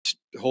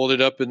hold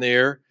it up in the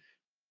air.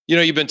 You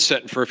know, you've been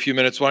sitting for a few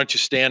minutes. Why don't you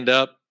stand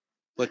up?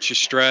 Let you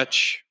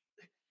stretch.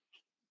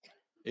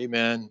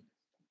 Amen.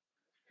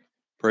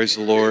 Praise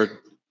the Lord.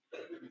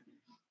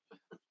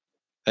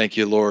 Thank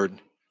you, Lord.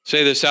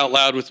 Say this out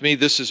loud with me.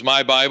 This is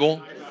my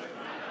Bible.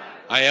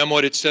 I am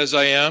what it says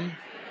I am.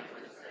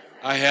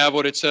 I have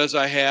what it says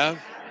I have.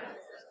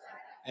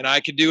 And I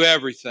can do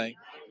everything.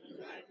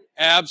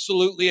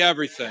 Absolutely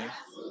everything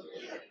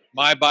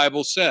my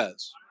Bible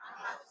says.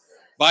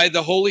 By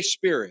the Holy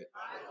Spirit,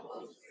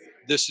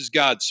 this is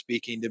God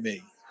speaking to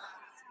me.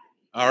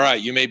 All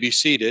right, you may be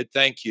seated.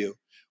 Thank you.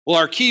 Well,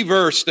 our key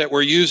verse that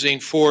we're using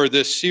for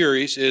this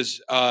series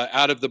is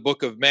out of the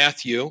book of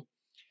Matthew.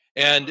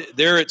 And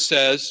there it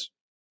says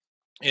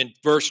in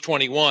verse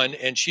 21,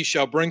 "And she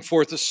shall bring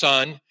forth a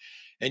son,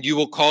 and you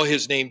will call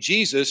his name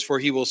Jesus, for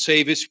he will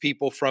save his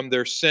people from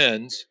their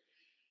sins."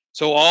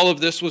 So all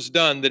of this was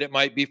done that it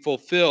might be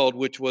fulfilled,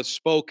 which was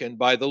spoken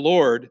by the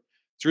Lord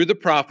through the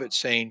prophet,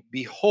 saying,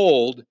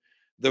 "Behold,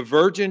 the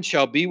virgin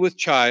shall be with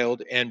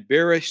child and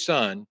bear a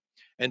son,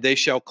 and they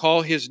shall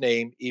call his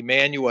name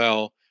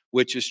Emmanuel,"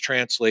 which is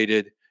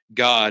translated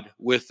God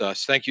with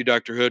us. Thank you,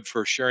 Dr. Hood,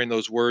 for sharing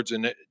those words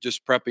and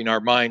just prepping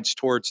our minds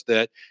towards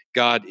that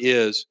God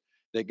is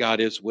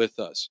with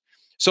us.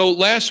 So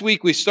last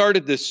week we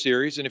started this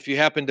series, and if you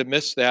happen to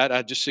miss that,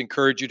 I just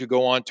encourage you to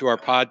go on to our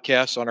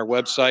podcast on our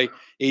website,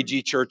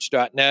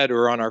 agchurch.net,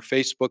 or on our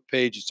Facebook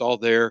page. It's all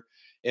there.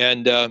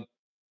 And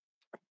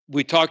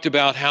we talked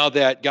about how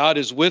that God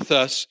is with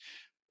us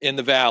in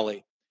the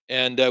valley.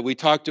 And we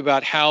talked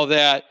about how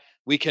that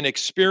we can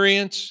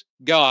experience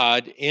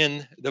God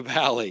in the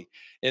valley.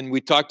 And we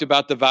talked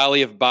about the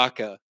valley of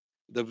Baca.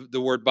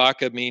 The word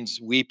Baca means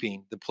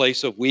weeping, the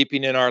place of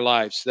weeping in our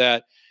lives,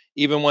 that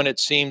even when it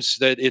seems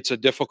that it's a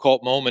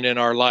difficult moment in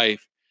our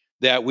life,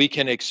 that we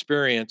can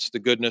experience the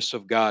goodness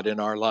of God in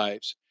our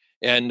lives.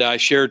 And I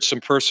shared some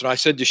personal, I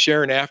said to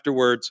Sharon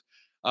afterwards,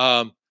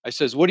 I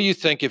says, what do you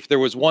think if there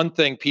was one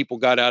thing people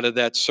got out of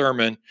that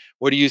sermon,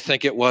 what do you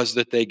think it was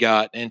that they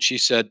got? And she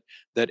said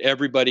that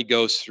everybody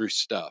goes through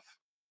stuff.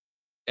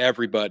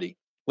 Everybody.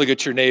 Look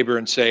at your neighbor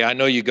and say, I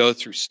know you go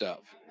through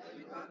stuff.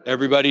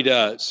 Everybody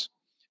does.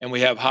 And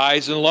we have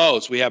highs and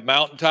lows. We have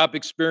mountaintop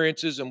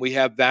experiences and we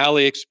have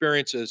valley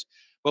experiences.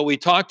 But we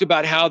talked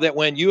about how that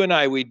when you and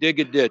I, we dig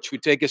a ditch, we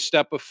take a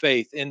step of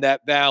faith in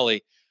that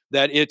valley,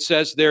 that it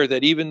says there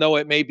that even though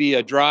it may be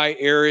a dry,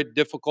 arid,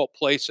 difficult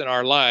place in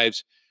our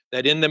lives,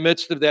 that in the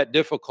midst of that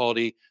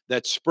difficulty,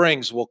 that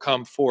springs will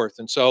come forth.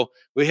 And so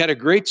we had a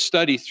great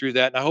study through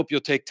that, and I hope you'll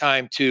take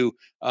time to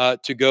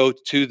go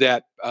to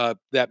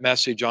that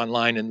message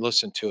online and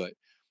listen to it.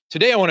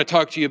 Today, I want to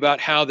talk to you about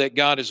how that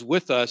God is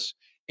with us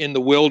in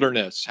the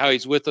wilderness, how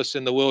he's with us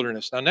in the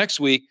wilderness. Now,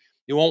 next week,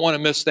 you won't want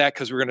to miss that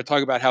because we're going to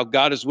talk about how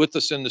God is with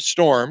us in the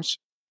storms.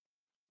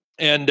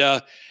 And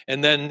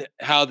then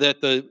how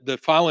that the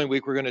following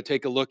week we're going to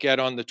take a look at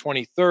on the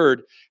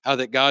 23rd, how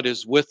that God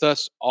is with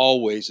us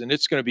always. And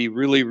it's going to be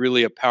really,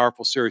 really a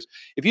powerful series.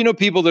 If you know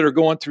people that are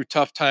going through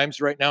tough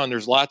times right now, and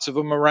there's lots of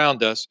them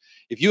around us,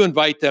 if you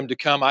invite them to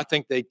come, I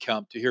think they'd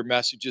come to hear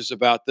messages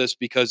about this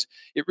because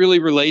it really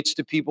relates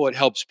to people. It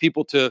helps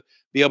people to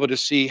be able to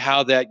see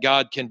how that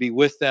God can be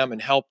with them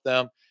and help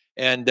them.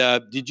 And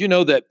did you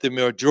know that the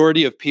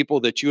majority of people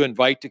that you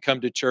invite to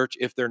come to church,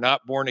 if they're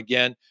not born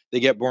again, they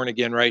get born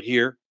again right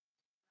here?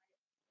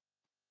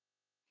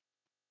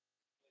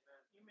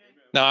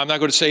 Now, I'm not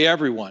going to say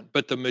everyone,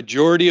 but the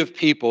majority of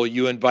people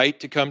you invite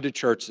to come to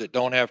church that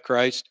don't have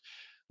Christ,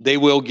 they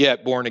will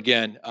get born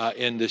again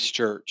in this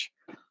church.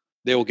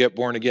 They will get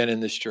born again in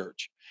this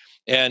church.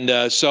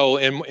 And so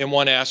in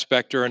one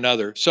aspect or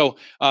another. So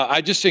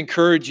I just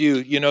encourage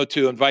you,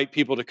 to invite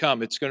people to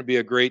come. It's going to be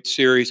a great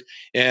series,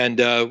 and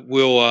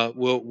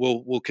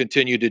we'll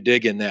continue to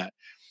dig in that.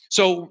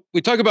 So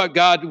we talk about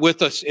God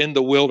with us in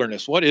the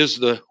wilderness. What is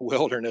the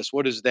wilderness?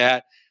 What does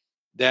that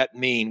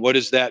mean? What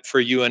is that for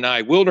you and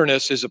I?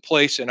 Wilderness is a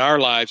place in our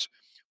lives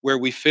where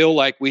we feel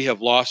like we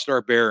have lost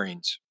our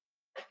bearings.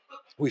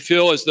 We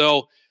feel as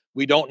though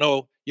we don't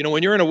know.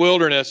 When you're in a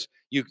wilderness,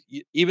 you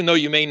even though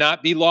you may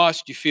not be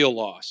lost, you feel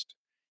lost.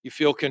 You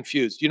feel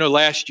confused.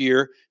 Last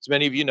year, as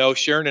many of you know,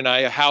 Sharon and I,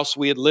 a house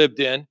we had lived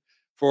in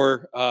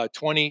for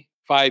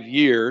 25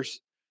 years,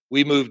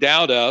 we moved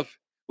out of,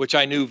 which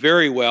I knew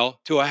very well,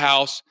 to a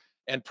house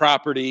and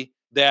property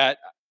that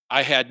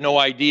I had no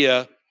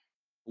idea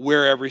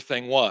where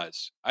everything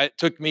was. It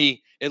took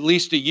me at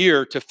least a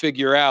year to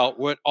figure out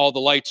what all the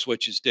light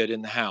switches did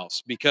in the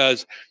house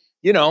because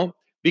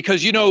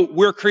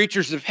we're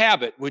creatures of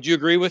habit. Would you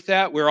agree with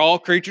that? We're all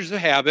creatures of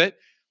habit.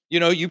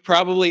 You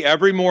probably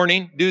every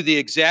morning do the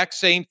exact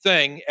same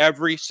thing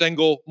every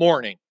single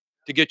morning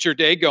to get your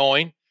day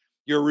going.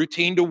 Your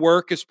routine to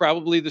work is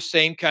probably the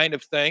same kind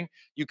of thing.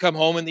 You come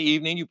home in the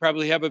evening, you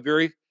probably have a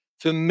very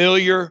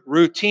familiar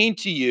routine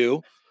to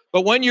you.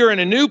 But when you're in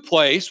a new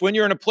place, when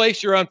you're in a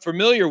place you're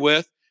unfamiliar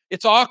with,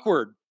 it's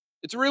awkward.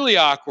 It's really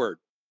awkward.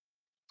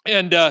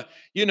 And,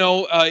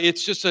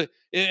 it's just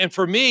and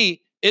for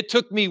me, it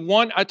took me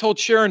I told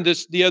Sharon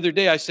this the other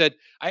day. I said,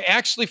 I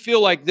actually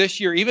feel like this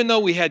year, even though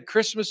we had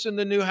Christmas in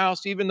the new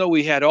house, even though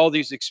we had all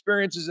these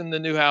experiences in the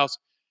new house,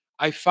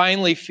 I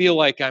finally feel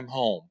like I'm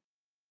home.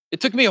 It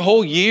took me a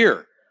whole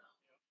year.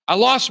 I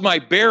lost my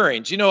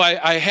bearings.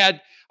 I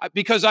had,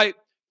 because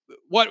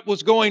what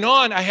was going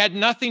on, I had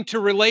nothing to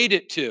relate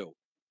it to.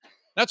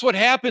 That's what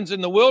happens in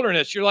the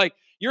wilderness.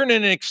 You're in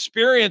an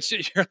experience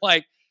that you're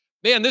like,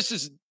 man, this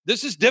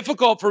is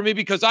difficult for me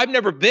because I've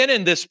never been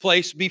in this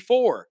place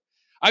before.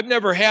 I've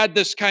never had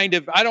this kind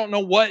of, I don't know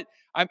what,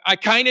 I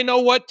kind of know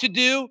what to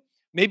do.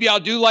 Maybe I'll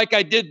do like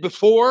I did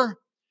before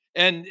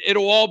and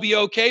it'll all be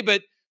okay.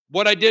 But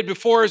what I did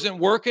before isn't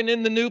working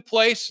in the new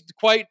place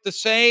quite the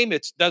same.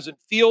 It doesn't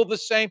feel the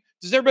same.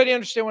 Does everybody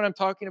understand what I'm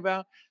talking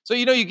about? So,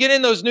 you get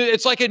in those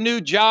it's like a new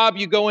job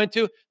you go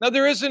into. Now,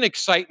 there is an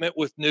excitement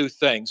with new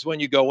things when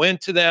you go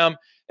into them.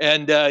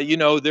 And,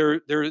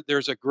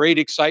 there's a great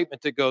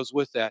excitement that goes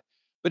with that.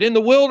 But in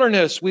the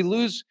wilderness, we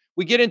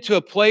get into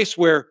a place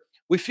where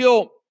we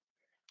feel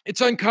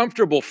it's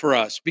uncomfortable for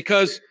us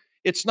because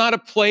it's not a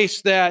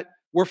place that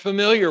we're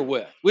familiar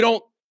with. We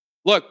don't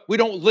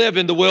live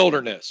in the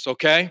wilderness,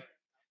 okay?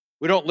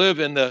 We don't live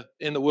in the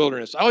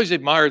wilderness. I always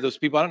admire those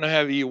people. I don't know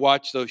how you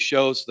watch those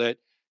shows that,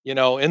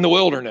 in the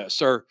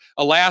wilderness or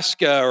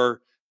Alaska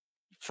or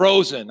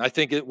Frozen. I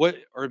think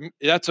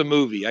that's a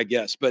movie, I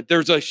guess. But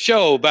there's a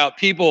show about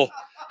people.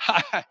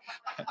 I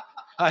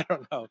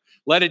don't know.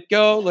 Let it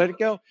go, let it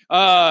go.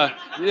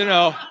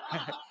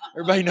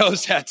 Everybody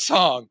knows that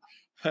song.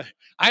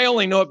 I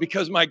only know it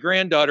because my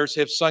granddaughters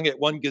have sung it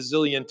 1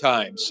 gazillion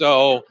times.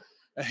 So,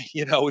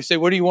 we say,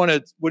 what do you want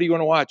to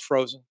watch,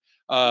 Frozen?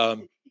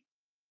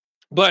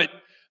 But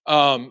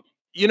when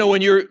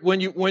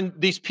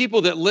these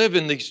people that live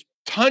in these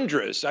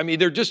tundras, I mean,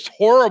 they're just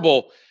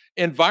horrible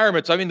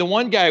environments. I mean, the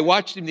one guy, I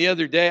watched him the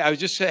other day. I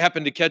just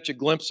happened to catch a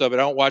glimpse of it. I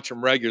don't watch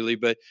him regularly,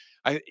 but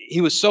he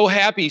was so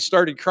happy he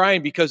started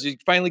crying because he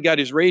finally got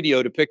his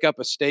radio to pick up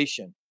a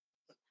station.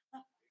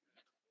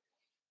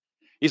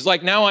 He's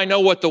like, now I know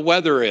what the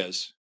weather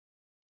is.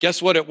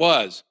 Guess what it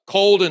was?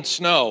 Cold and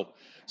snow.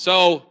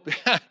 So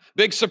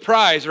big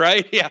surprise,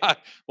 right? Yeah.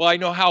 Well, I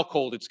know how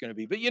cold it's going to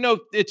be. But,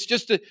 it's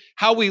just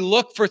how we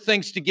look for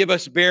things to give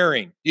us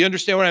bearing. Do you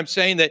understand what I'm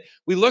saying? That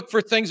we look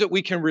for things that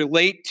we can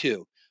relate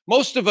to.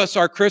 Most of us,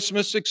 our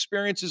Christmas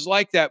experience is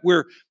like that.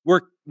 We're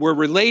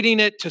relating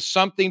it to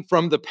something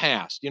from the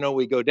past.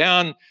 We go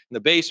down in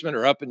the basement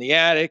or up in the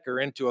attic or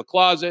into a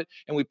closet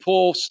and we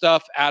pull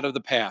stuff out of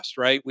the past,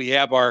 right? We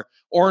have our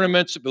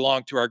ornaments that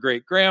belong to our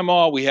great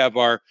grandma. We have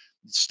our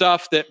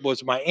stuff that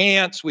was my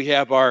aunt's. We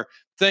have our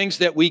things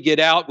that we get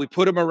out. We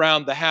put them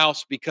around the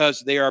house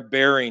because they are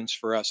bearings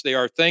for us. They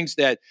are things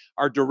that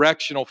are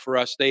directional for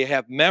us. They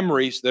have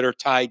memories that are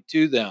tied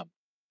to them.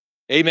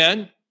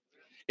 Amen?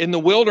 In the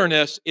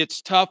wilderness,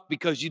 it's tough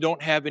because you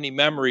don't have any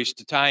memories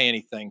to tie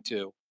anything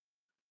to.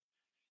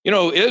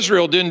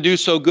 Israel didn't do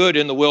so good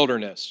in the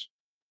wilderness.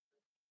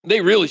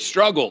 They really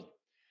struggled.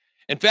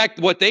 In fact,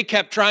 what they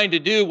kept trying to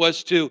do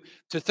was to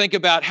think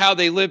about how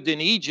they lived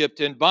in Egypt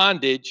in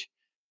bondage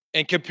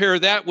and compare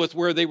that with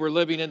where they were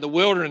living in the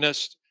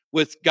wilderness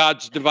with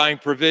God's divine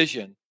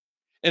provision.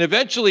 And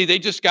eventually they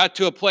just got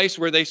to a place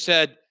where they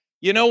said,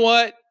 you know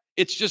what?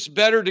 It's just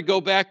better to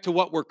go back to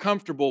what we're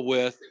comfortable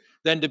with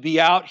than to be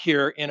out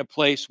here in a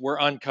place we're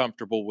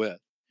uncomfortable with.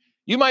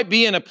 You might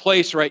be in a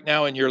place right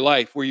now in your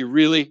life where you're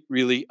really,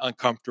 really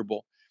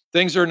uncomfortable.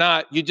 Things are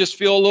not, you just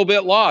feel a little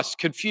bit lost,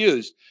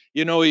 confused.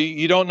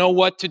 You don't know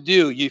what to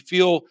do. You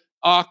feel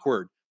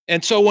awkward.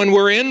 And so when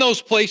we're in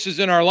those places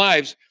in our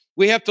lives,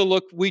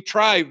 we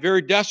try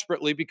very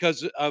desperately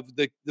because of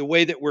the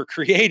way that we're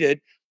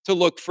created to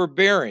look for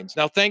bearings.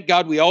 Now, thank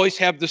God we always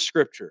have the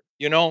scripture.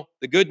 The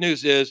good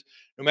news is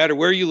no matter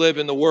where you live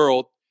in the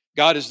world,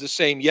 God is the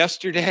same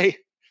yesterday,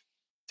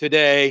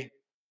 today,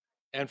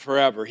 and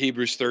forever.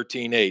 Hebrews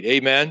 13:8.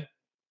 Amen.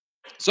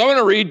 So I'm going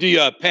to read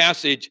the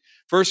passage,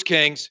 1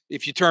 Kings,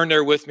 if you turn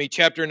there with me,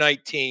 chapter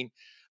 19.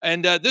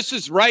 And this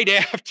is right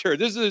after,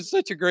 this is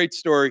such a great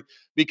story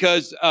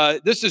because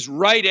this is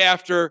right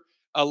after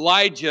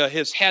Elijah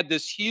has had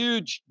this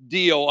huge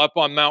deal up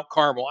on Mount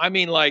Carmel. I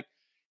mean, like,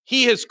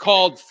 he has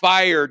called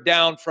fire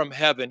down from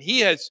heaven.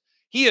 He has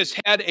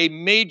had a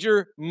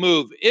major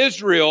move.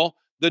 Israel,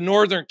 the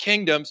northern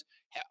kingdoms,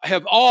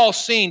 have all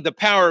seen the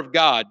power of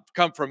God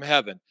come from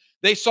heaven.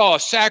 They saw a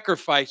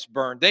sacrifice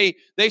burned. They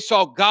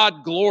saw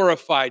God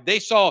glorified. They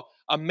saw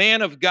a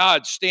man of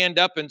God stand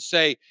up and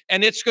say,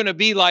 and it's going to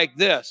be like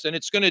this, and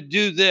it's going to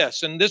do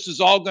this, and this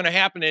is all going to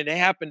happen. And it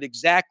happened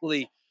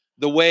exactly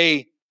the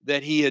way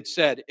that he had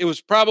said. It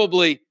was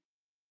probably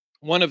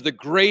one of the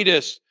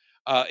greatest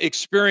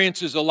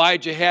experiences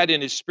Elijah had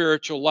in his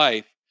spiritual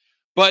life.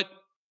 But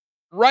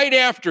right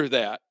after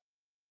that,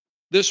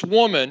 this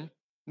woman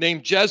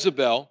named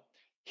Jezebel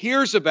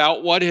hears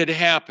about what had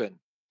happened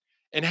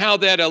and how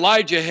that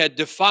Elijah had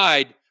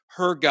defied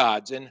her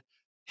gods and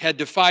had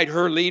defied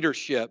her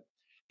leadership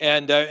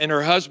and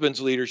her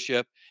husband's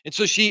leadership. And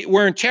so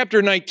we're in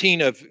chapter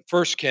 19 of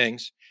 1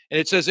 Kings, and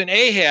it says, and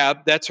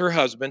Ahab, that's her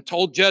husband,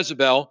 told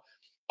Jezebel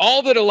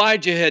all that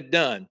Elijah had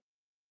done,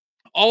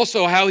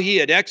 also how he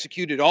had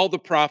executed all the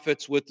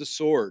prophets with the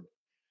sword.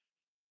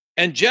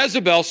 And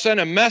Jezebel sent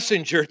a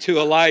messenger to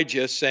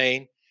Elijah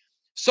saying,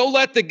 so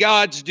let the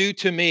gods do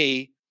to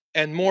me,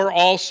 and more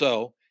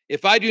also,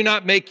 if I do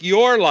not make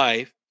your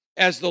life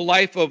as the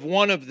life of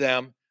one of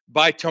them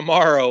by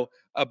tomorrow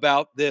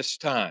about this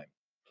time.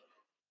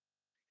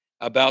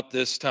 About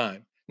this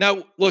time.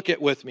 Now, look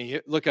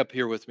up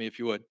here with me, if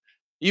you would.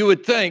 You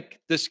would think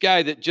this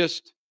guy that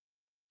just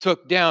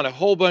took down a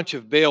whole bunch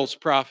of Baal's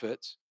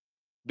prophets,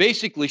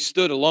 basically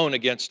stood alone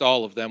against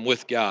all of them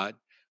with God,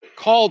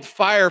 called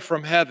fire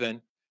from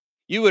heaven.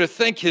 You would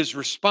think his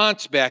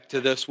response back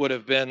to this would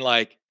have been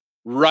like,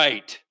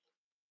 right.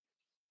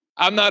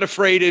 I'm not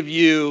afraid of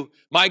you.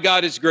 My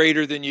God is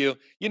greater than you.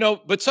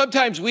 But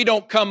sometimes we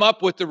don't come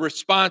up with the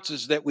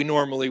responses that we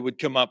normally would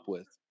come up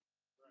with.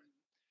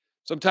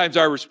 Sometimes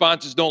our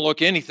responses don't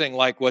look anything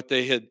like what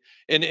they had.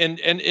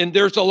 And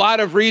there's a lot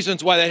of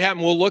reasons why that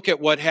happened. We'll look at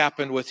what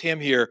happened with him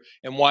here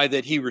and why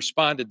that he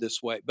responded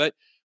this way. But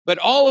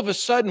all of a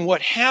sudden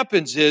what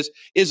happens is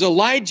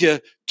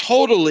Elijah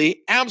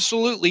totally,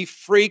 absolutely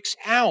freaks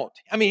out.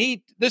 I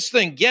mean, this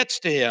thing gets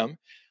to him.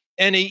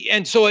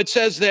 And so it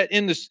says that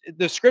in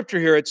the scripture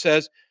here, it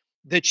says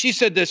that she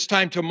said this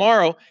time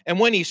tomorrow. And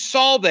when he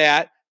saw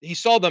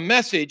the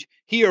message,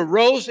 he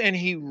arose and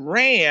he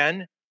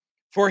ran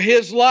for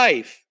his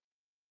life.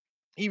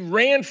 He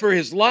ran for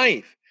his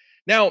life.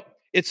 Now,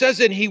 it says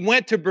that he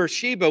went to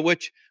Beersheba,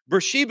 which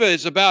Beersheba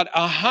is about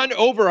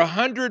over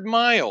 100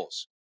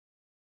 miles.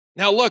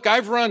 Now, look,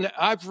 I've run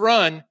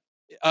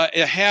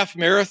a half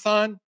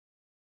marathon.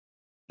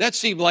 That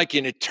seemed like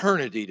an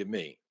eternity to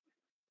me,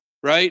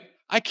 right?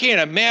 I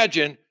can't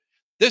imagine.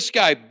 This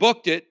guy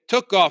booked it,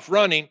 took off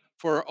running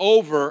for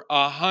over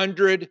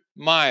 100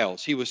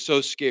 miles. He was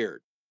so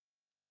scared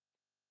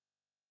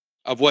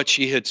of what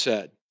she had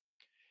said.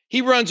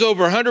 He runs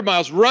over 100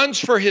 miles, runs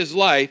for his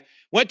life,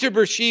 went to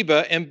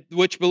Beersheba,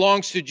 which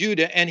belongs to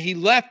Judah, and he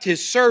left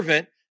his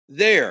servant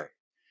there.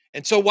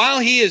 And so while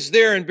he is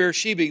there in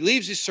Beersheba, he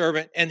leaves his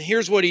servant, and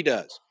here's what he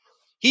does.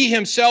 He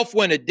himself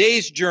went a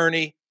day's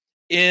journey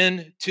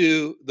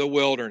into the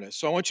wilderness.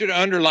 So I want you to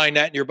underline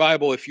that in your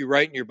Bible, if you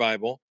write in your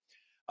Bible,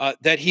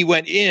 that he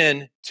went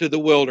into the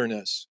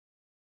wilderness.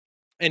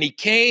 And he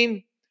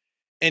came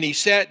and he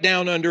sat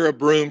down under a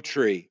broom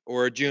tree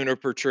or a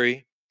juniper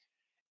tree.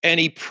 And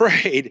he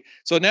prayed.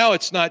 So now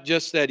it's not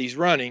just that he's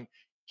running.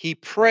 He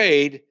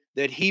prayed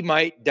that he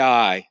might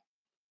die.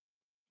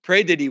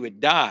 Prayed that he would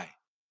die.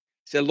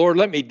 He said, Lord,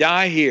 let me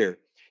die here.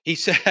 He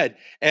said,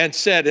 and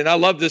I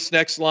love this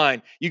next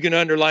line. You can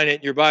underline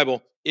it in your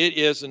Bible. It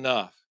is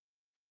enough.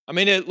 I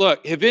mean,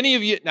 look, have any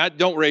of you, now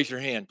don't raise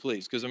your hand,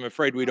 please, because I'm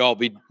afraid we'd all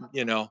be,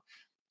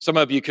 some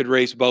of you could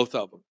raise both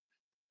of them.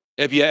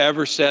 Have you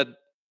ever said,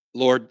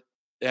 Lord,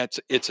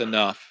 it's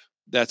enough.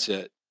 That's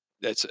it.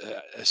 That's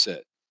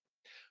it.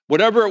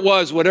 Whatever it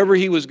was, whatever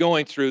he was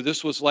going through,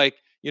 this was like,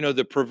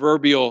 the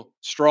proverbial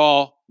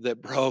straw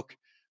that broke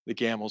the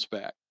camel's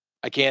back.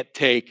 I can't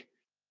take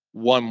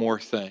one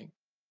more thing.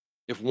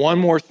 If one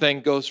more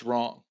thing goes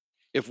wrong,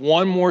 if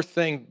one more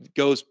thing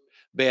goes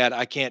bad,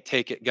 I can't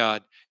take it,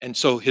 God. And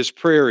so his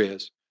prayer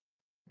is,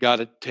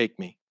 God, take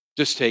me.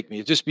 Just take me.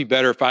 It'd just be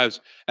better if I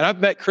was. And I've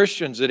met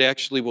Christians that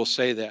actually will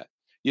say that.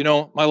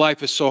 My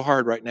life is so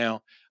hard right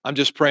now. I'm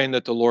just praying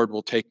that the Lord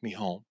will take me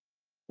home.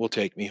 Will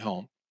take me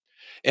home.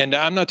 And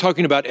I'm not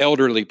talking about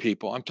elderly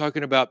people. I'm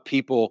talking about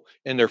people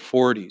in their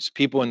 40s,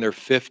 people in their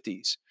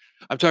 50s.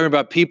 I'm talking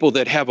about people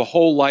that have a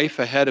whole life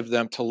ahead of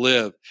them to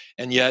live,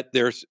 and yet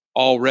they're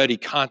already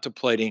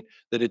contemplating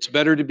that it's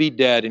better to be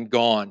dead and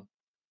gone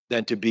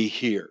than to be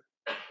here,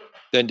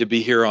 to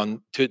be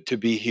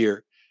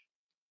here.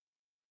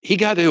 He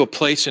got to a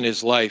place in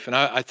his life, and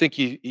I think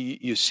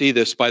you see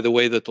this by the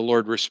way that the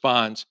Lord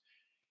responds,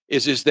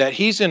 is that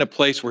he's in a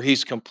place where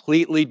he's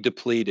completely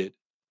depleted.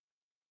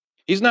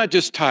 He's not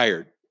just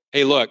tired.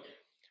 Hey, look,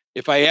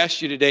 if I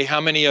asked you today, how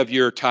many of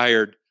you are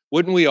tired?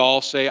 Wouldn't we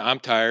all say, I'm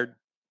tired?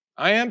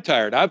 I am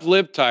tired. I've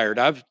lived tired.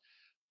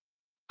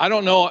 I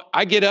don't know.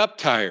 I get up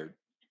tired.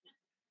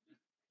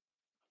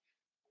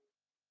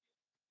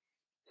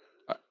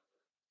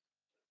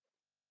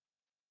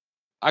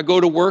 I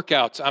go to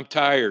workouts. I'm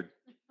tired.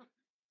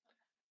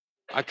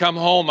 I come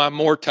home. I'm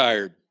more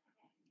tired.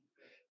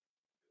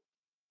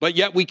 But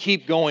yet we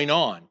keep going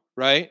on,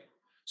 right?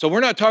 So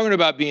we're not talking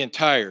about being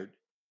tired.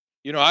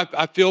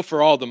 I feel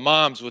for all the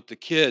moms with the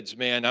kids,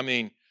 man. I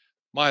mean,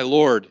 my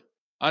Lord,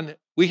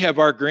 we have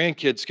our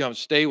grandkids come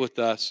stay with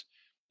us.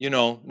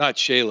 Not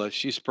Shayla,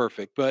 she's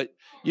perfect, but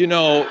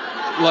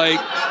like,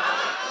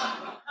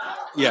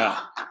 yeah.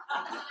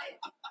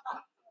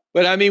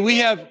 But I mean, we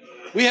have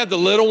the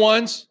little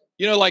ones.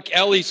 Like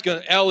Ellie,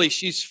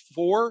 she's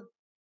 4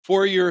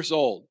 years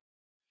old,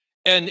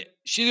 and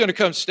she's gonna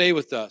come stay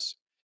with us.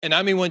 And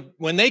I mean,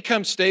 when they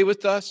come stay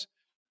with us,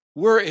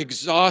 we're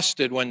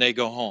exhausted when they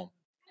go home.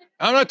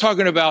 I'm not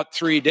talking about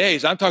 3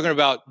 days. I'm talking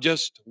about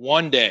just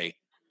one day.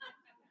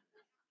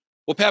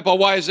 Well, Papa,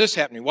 why is this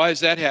happening? Why is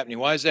that happening?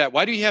 Why is that?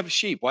 Why do you have a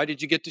sheep? Why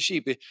did you get the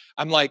sheep?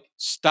 I'm like,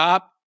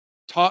 stop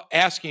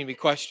asking me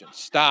questions.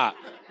 Stop.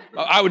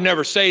 I would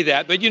never say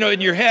that, but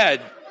in your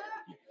head,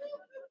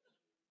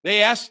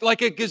 they ask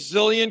like a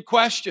gazillion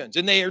questions,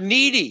 and they are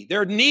needy.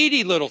 They're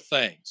needy little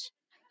things,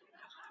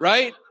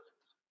 right?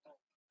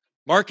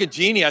 Mark and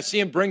Jeannie, I see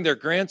them bring their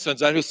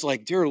grandsons. I just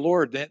like, dear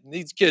Lord,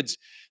 these kids,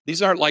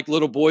 these aren't like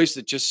little boys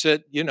that just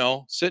sit in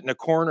a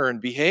corner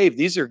and behave.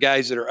 These are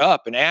guys that are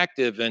up and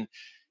active, and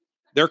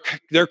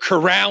they're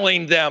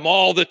corralling them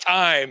all the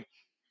time.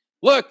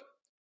 Look,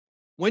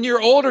 when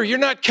you're older, you're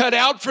not cut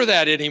out for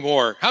that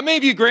anymore. How many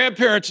of you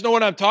grandparents know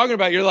what I'm talking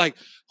about? You're like,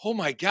 oh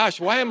my gosh,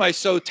 why am I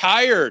so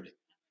tired?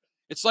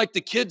 It's like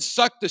the kids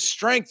suck the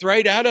strength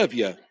right out of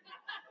you.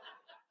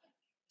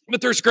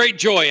 But there's great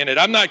joy in it.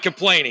 I'm not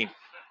complaining.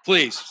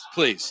 Please,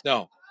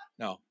 no.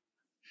 No,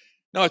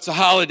 it's the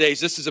holidays.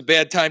 This is a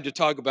bad time to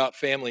talk about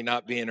family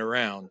not being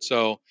around.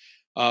 So,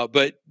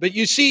 but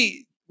you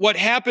see, what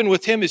happened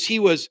with him is he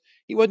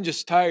wasn't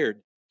just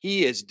tired.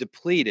 He is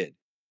depleted.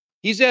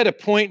 He's at a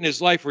point in his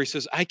life where he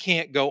says, I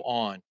can't go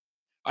on.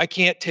 I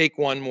can't take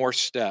one more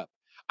step.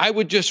 I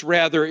would just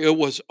rather it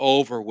was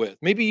over with.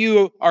 Maybe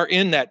you are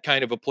in that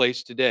kind of a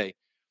place today,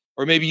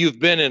 or maybe you've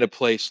been in a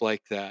place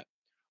like that,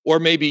 or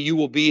maybe you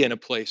will be in a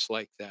place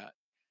like that.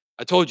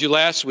 I told you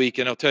last week,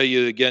 and I'll tell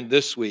you again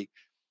this week,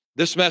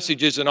 this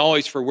message isn't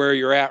always for where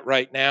you're at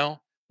right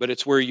now, but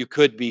it's where you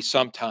could be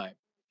sometime.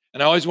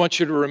 And I always want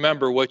you to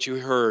remember what you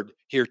heard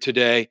here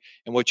today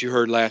and what you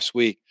heard last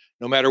week.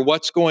 No matter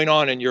what's going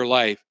on in your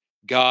life,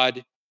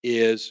 God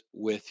is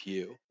with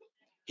you.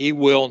 He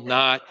will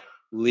not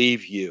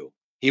leave you.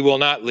 He will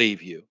not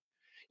leave you.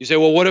 You say,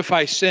 well, what if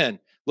I sin?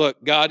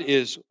 Look, God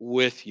is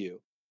with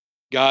you.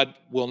 God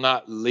will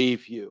not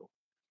leave you.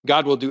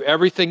 God will do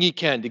everything he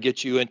can to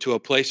get you into a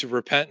place of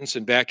repentance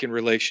and back in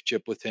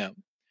relationship with him.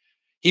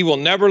 He will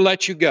never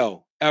let you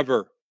go,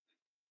 ever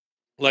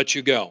let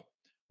you go.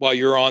 While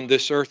you're on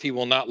this earth, he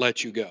will not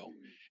let you go.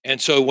 And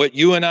so what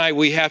you and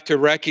we have to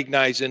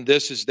recognize in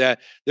this is that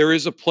there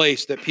is a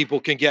place that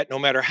people can get no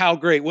matter how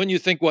great. When you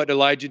think what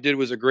Elijah did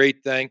was a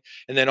great thing,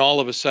 and then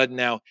all of a sudden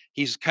now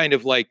he's kind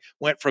of like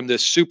went from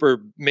this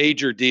super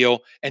major deal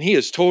and he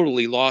has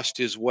totally lost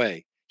his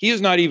way. He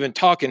is not even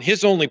talking.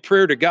 His only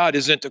prayer to God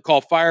isn't to call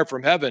fire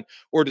from heaven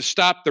or to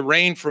stop the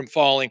rain from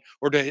falling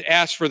or to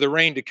ask for the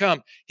rain to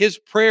come. His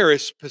prayer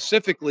is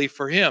specifically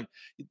for him,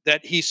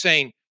 that he's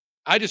saying,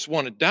 I just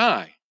want to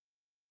die.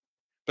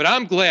 But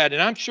I'm glad,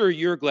 and I'm sure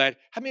you're glad.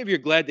 How many of you are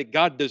glad that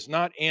God does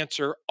not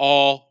answer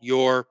all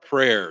your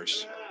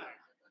prayers?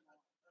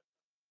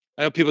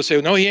 I know people say,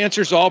 no, he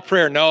answers all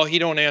prayer. No, he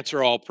don't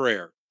answer all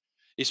prayer,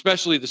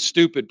 especially the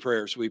stupid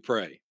prayers we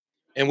pray.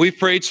 And we've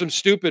prayed some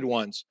stupid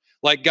ones,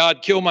 like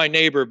God, kill my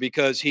neighbor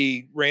because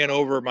he ran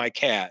over my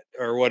cat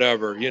or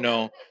whatever,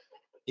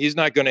 He's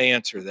not going to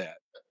answer that.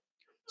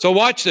 So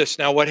watch this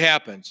now, what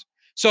happens.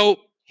 So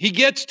he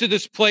gets to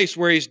this place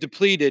where he's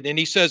depleted and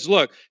he says,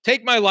 look,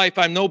 take my life.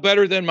 I'm no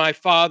better than my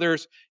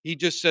father's. He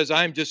just says,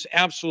 I'm just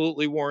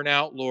absolutely worn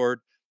out, Lord.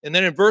 And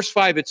then in verse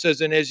 5, it says,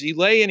 and as he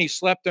lay and he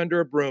slept under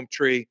a broom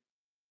tree,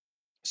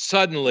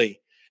 suddenly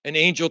an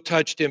angel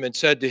touched him and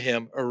said to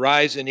him,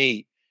 arise and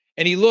eat.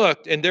 And he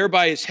looked, and there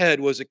by his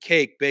head was a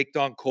cake baked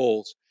on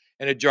coals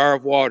and a jar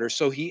of water.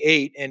 So he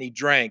ate and he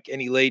drank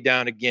and he lay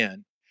down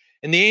again.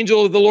 And the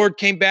angel of the Lord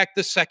came back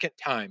the second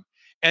time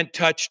and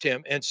touched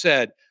him and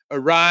said,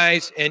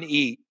 arise and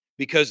eat,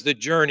 because the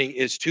journey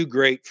is too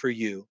great for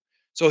you.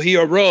 So he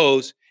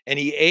arose and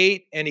he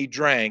ate and he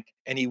drank,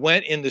 and he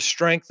went in the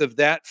strength of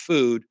that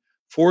food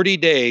 40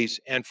 days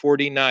and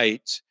 40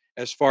 nights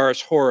as far as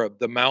Horeb,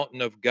 the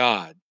mountain of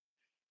God.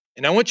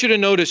 And I want you to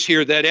notice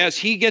here that as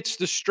he gets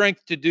the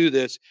strength to do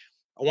this,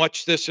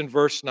 watch this in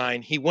verse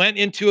 9. He went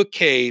into a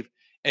cave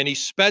and he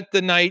spent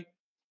the night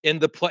in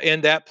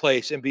that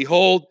place. And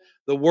behold,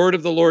 the word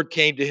of the Lord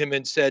came to him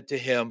and said to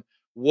him,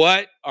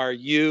 what are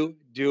you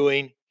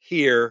doing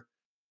here,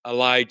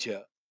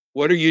 Elijah?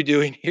 What are you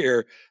doing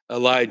here,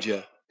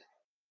 Elijah?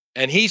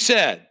 And he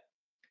said,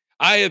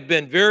 I have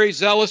been very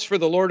zealous for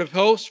the Lord of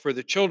hosts, for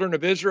the children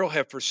of Israel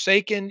have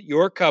forsaken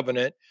your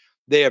covenant.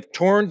 They have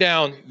torn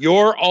down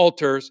your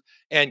altars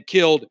and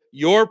killed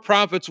your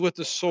prophets with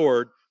the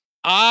sword.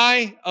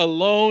 I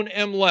alone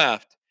am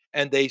left,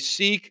 and they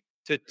seek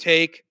to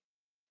take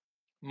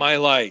my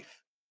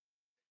life.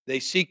 They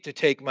seek to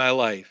take my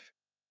life.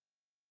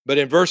 But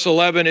in verse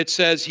 11, it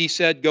says, he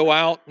said, go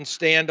out and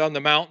stand on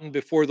the mountain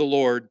before the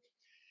Lord.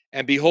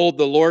 And behold,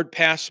 the Lord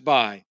passed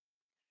by,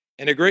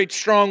 and a great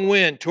strong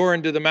wind tore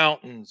into the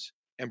mountains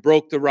and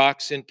broke the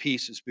rocks in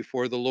pieces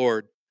before the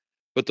Lord.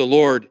 But the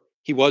Lord,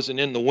 he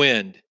wasn't in the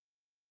wind.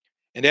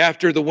 And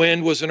after the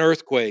wind was an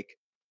earthquake,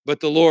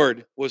 but the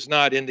Lord was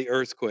not in the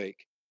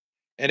earthquake.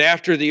 And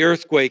after the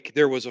earthquake,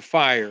 there was a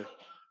fire,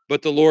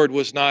 but the Lord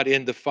was not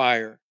in the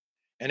fire.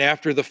 And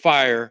after the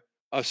fire,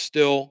 a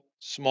still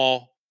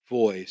small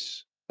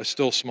voice, a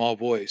still small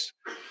voice.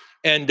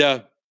 And,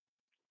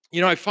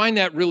 I find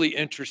that really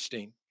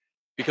interesting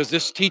because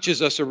this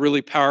teaches us a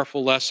really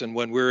powerful lesson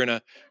when we're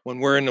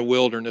in the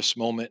wilderness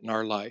moment in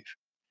our life.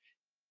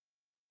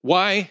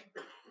 Why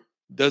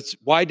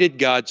did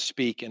God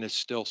speak in a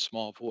still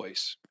small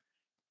voice?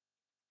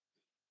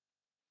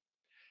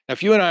 Now,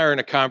 if you and I are in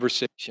a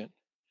conversation,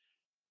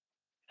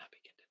 I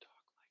begin to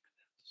talk like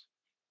this,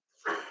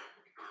 and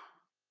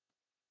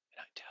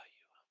I tell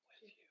you I'm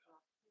with you,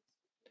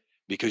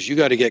 because you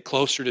got to get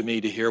closer to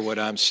me to hear what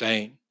I'm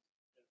saying.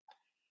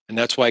 And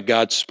that's why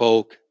God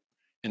spoke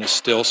in a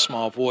still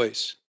small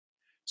voice.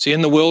 See,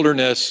 in the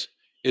wilderness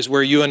is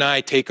where you and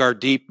I take our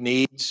deep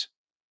needs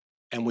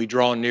and we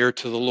draw near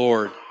to the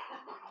Lord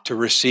to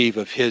receive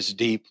of his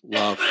deep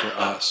love for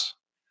us.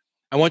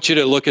 I want you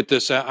to look at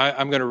this.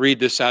 I'm going to read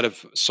this out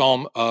of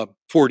Psalm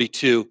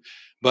 42,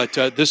 but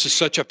this is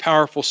such a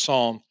powerful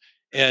psalm.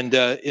 And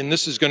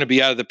this is going to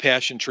be out of the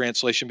Passion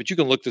Translation, but you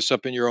can look this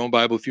up in your own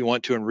Bible if you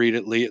want to and read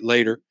it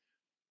later.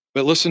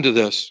 But listen to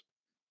this.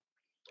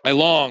 I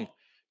long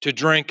to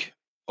drink,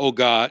 O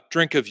God,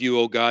 drink of you,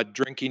 O God,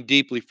 drinking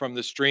deeply from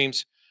the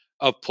streams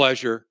of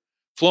pleasure,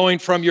 flowing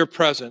from your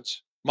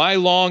presence. My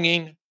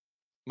longings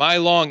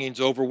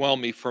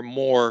overwhelm me for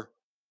more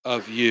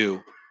of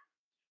you.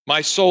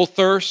 My soul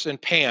thirsts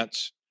and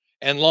pants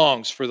and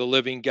longs for the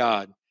living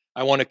God.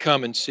 I want to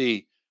come and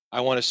see. I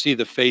want to see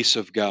the face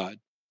of God.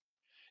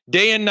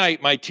 Day and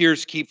night, my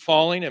tears keep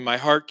falling and my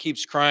heart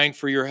keeps crying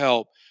for your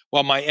help,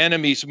 while my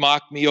enemies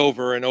mock me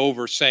over and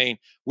over, saying,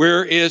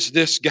 where is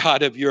this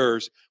God of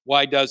yours?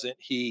 Why doesn't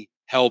he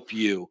help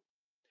you?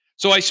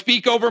 So I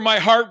speak over my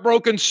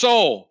heartbroken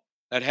soul.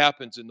 That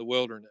happens in the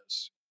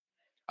wilderness.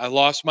 I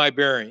lost my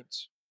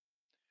bearings.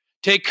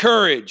 Take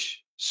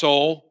courage,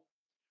 soul.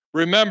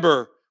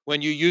 Remember when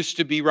you used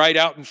to be right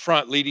out in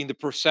front leading the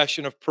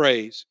procession of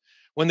praise.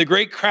 When the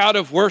great crowd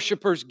of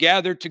worshipers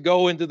gathered to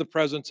go into the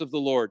presence of the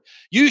Lord,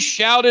 you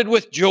shouted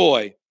with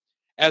joy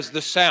as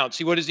the sound.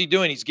 See, what is he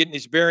doing? He's getting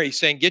his bearings. He's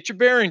saying, get your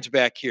bearings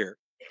back here.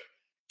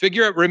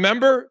 Figure out,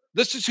 remember,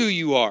 this is who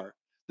you are.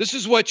 This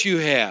is what you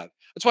have.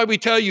 That's why we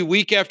tell you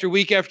week after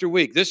week after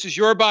week, this is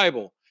your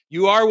Bible.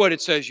 You are what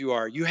it says you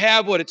are. You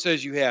have what it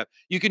says you have.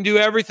 You can do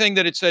everything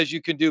that it says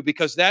you can do,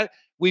 because that,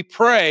 we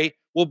pray,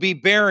 will be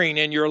bearing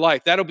in your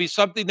life. That'll be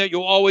something that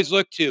you'll always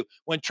look to.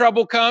 When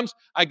trouble comes,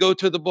 I go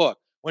to the book.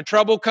 When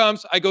trouble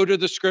comes, I go to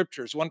the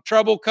scriptures. When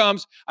trouble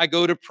comes, I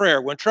go to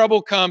prayer. When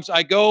trouble comes,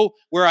 I go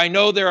where I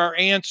know there are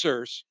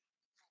answers.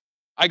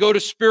 I go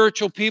to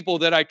spiritual people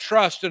that I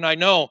trust and I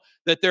know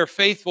that they're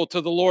faithful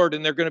to the Lord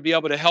and they're going to be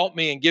able to help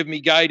me and give me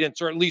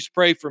guidance, or at least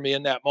pray for me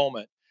in that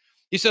moment.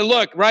 He said,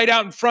 look, right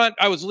out in front,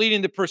 I was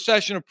leading the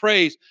procession of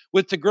praise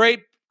with the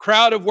great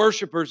crowd of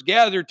worshipers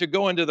gathered to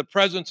go into the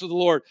presence of the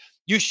Lord.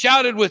 You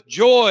shouted with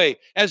joy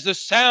as the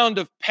sound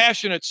of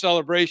passionate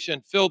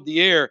celebration filled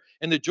the air,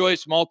 and the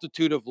joyous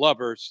multitude of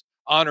lovers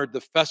honored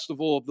the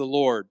festival of the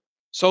Lord.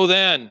 So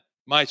then,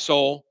 my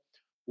soul,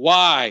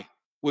 why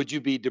would you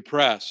be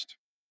depressed?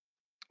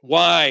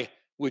 Why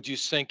would you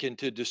sink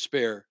into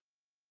despair?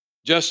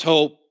 Just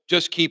hope,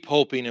 just keep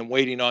hoping and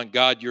waiting on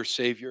God, your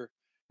Savior,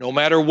 no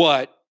matter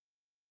what.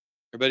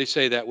 Everybody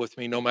say that with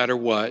me, no matter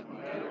what.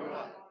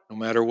 No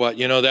matter what.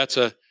 You know, that's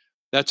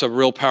a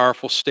real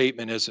powerful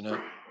statement, isn't it?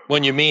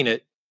 When you mean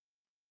it.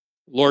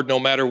 Lord, no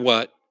matter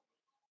what,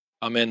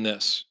 I'm in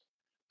this.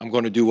 I'm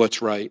going to do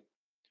what's right.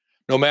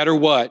 No matter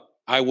what,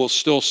 I will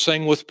still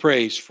sing with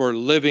praise, for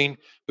living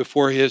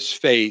before his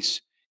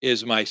face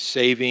is my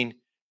saving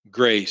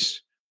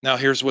grace. Now,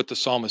 here's what the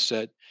psalmist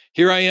said.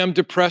 Here I am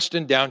depressed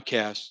and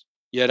downcast,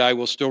 yet I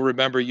will still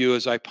remember you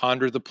as I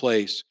ponder the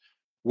place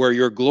where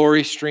your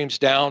glory streams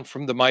down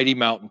from the mighty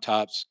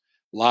mountaintops,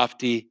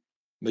 lofty,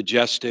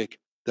 majestic,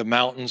 the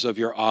mountains of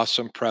your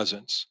awesome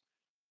presence.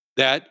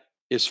 That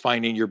is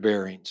finding your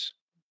bearings.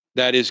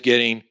 That is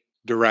getting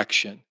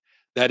direction.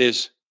 That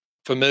is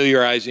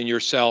familiarizing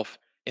yourself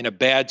in a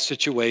bad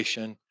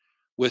situation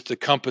with the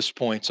compass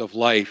points of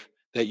life,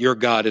 that your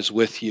God is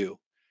with you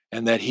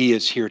and that he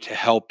is here to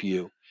help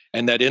you,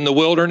 and that in the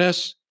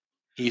wilderness,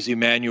 he's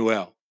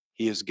Emmanuel.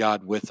 He is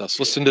God with us.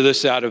 Listen to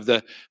this out of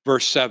the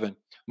verse 7.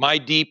 My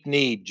deep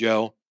need,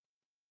 Joe.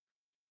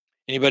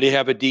 Anybody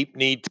have a deep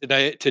need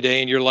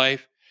today in your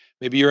life?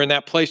 Maybe you're in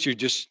that place. You're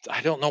just,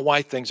 I don't know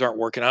why things aren't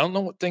working. I don't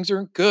know what things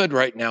aren't good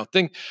right now.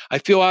 I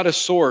feel out of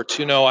sorts.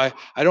 You know, I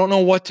don't know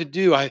what to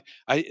do.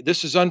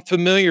 This is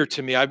unfamiliar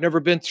to me. I've never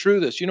been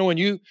through this. You know, when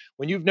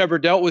you've never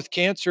dealt with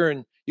cancer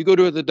and you go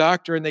to the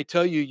doctor and they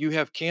tell you you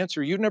have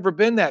cancer, you've never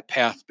been that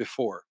path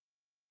before.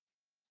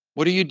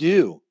 What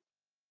do?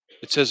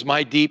 It says,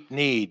 my deep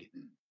need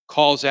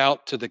calls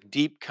out to the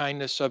deep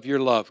kindness of your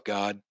love,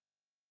 God.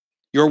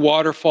 Your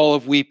waterfall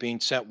of weeping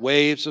sent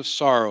waves of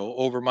sorrow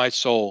over my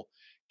soul,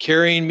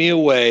 carrying me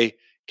away,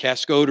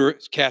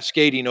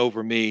 cascading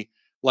over me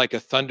like a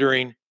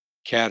thundering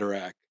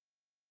cataract.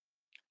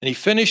 And he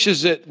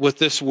finishes it with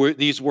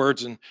these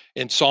words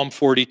in Psalm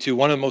 42,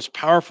 one of the most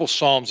powerful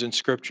psalms in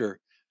Scripture.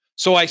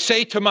 So I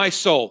say to my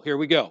soul, here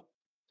we go.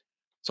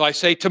 So I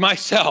say to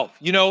myself,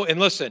 you know, and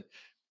listen,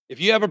 if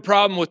you have a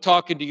problem with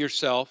talking to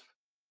yourself,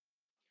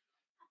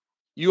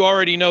 you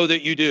already know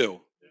that you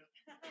do.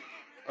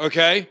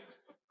 Okay?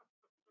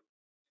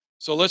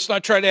 So let's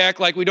not try to act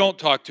like we don't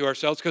talk to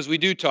ourselves, because we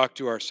do talk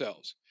to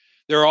ourselves.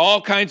 There are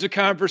all kinds of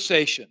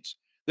conversations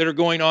that are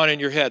going on in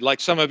your head. Like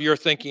some of you are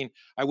thinking,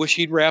 I wish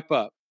he'd wrap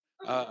up.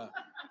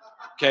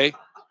 Okay?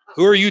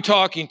 Who are you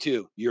talking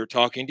to? You're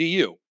talking to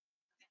you.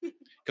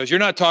 Because you're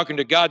not talking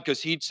to God,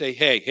 because he'd say,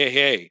 hey, hey,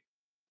 hey,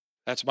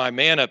 that's my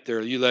man up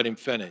there. You let him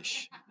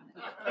finish.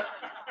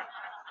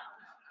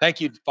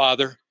 Thank you,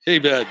 Father.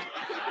 Amen.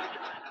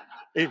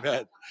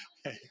 Amen.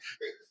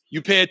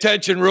 You pay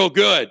attention real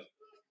good.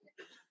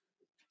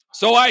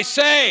 So I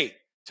say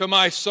to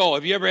my soul,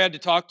 have you ever had to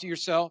talk to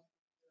yourself?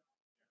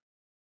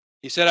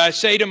 He said, I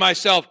say to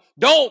myself,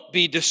 don't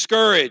be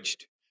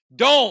discouraged.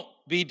 Don't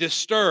be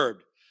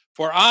disturbed.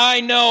 For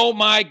I know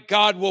my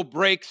God will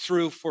break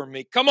through for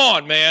me. Come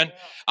on, man.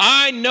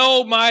 I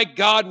know my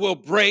God will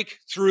break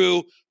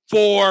through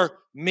for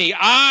me.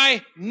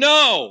 I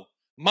know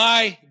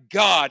my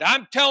God.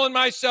 I'm telling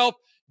myself,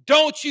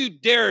 don't you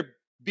dare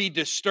be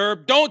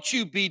disturbed. Don't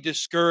you be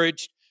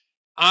discouraged.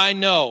 I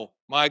know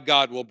my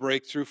God will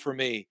break through for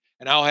me,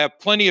 and I'll have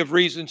plenty of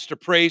reasons to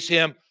praise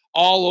him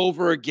all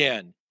over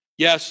again.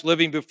 Yes,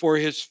 living before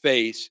his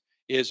face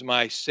is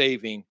my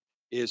saving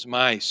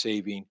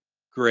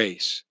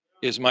grace.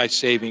 Is my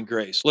saving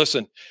grace.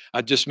 Listen,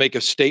 I'd just make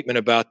a statement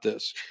about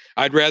this.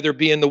 I'd rather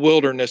be in the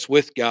wilderness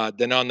with God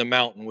than on the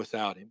mountain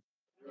without him.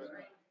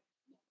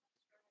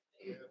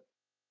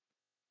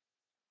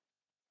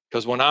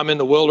 Because when I'm in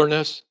the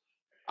wilderness,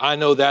 I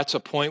know that's a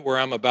point where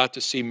I'm about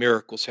to see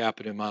miracles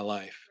happen in my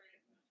life.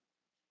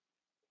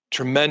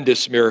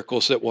 Tremendous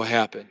miracles that will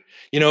happen.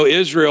 You know,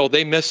 Israel,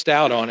 they missed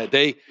out on it.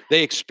 They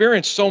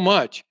experienced so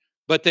much,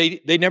 but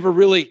they never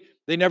really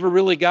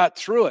got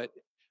through it.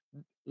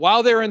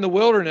 While they're in the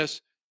wilderness,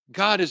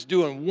 God is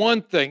doing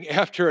one thing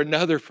after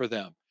another for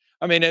them.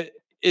 I mean,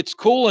 it's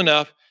cool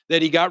enough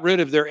that he got rid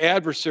of their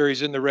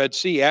adversaries in the Red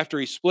Sea after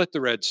he split the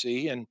Red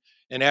Sea and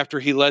after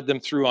he led them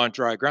through on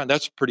dry ground.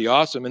 That's pretty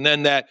awesome. And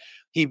then that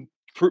he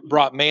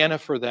brought manna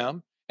for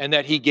them, and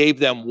that he gave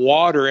them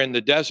water in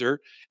the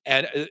desert,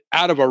 and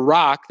out of a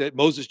rock that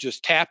Moses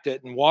just tapped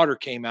it and water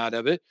came out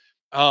of it.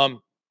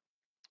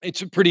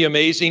 It's pretty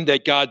amazing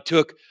that God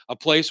took a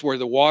place where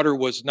the water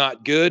was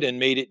not good and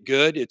made it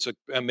good. It's an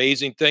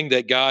amazing thing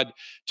that God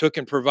took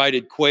and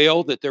provided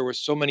quail, that there were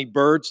so many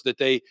birds that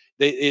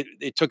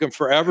it took them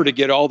forever to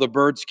get all the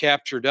birds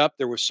captured up.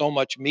 There was so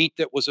much meat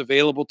that was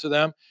available to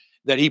them,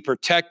 that he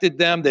protected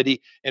them,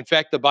 in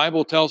fact, the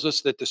Bible tells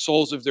us that the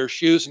soles of their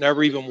shoes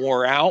never even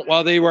wore out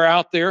while they were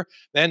out there.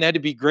 Man,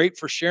 that'd be great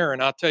for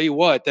Sharon. I'll tell you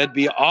what, that'd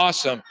be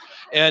awesome.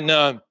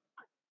 And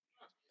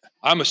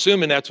I'm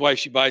assuming that's why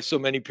she buys so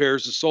many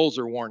pairs. The soles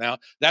are worn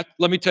out.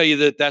 Let me tell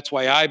you that's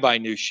why I buy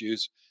new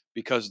shoes,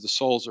 because the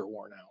soles are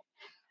worn out.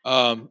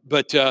 I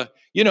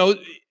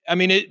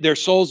mean, their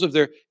soles of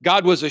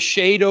God was a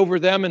shade over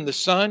them in the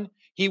sun.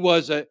 He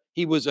was a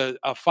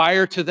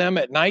fire to them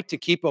at night to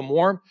keep them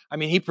warm. I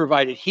mean, he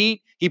provided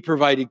heat. He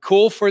provided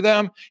cool for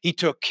them. He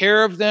took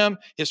care of them.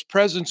 His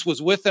presence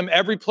was with them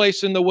every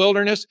place in the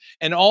wilderness.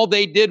 And all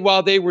they did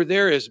while they were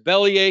there is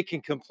bellyache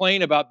and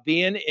complain about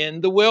being in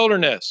the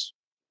wilderness.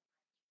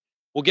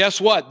 Well,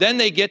 guess what? Then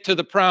they get to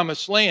the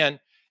promised land,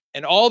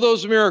 and all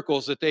those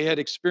miracles that they had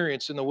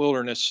experienced in the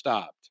wilderness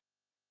stopped.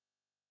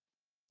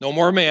 No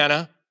more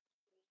manna.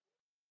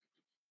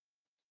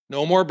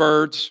 No more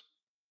birds.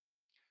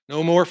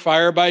 No more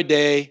fire by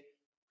day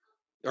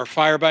or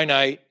fire by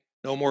night.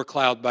 No more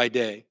cloud by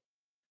day.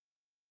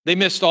 They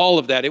missed all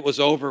of that. It was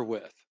over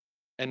with.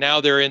 And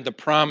now they're in the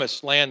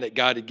promised land that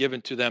God had given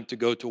to them to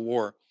go to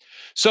war.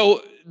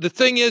 So the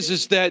thing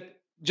is that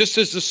just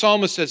as the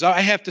psalmist says,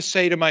 I have to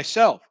say to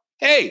myself,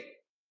 hey,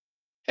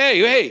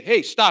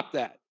 stop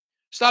that.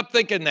 Stop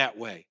thinking that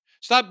way.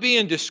 Stop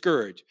being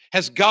discouraged.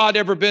 Has God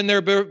ever been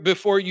there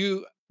before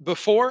you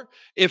before?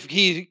 If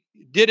he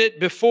did it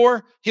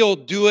before, he'll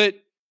do it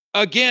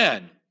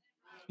again.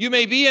 You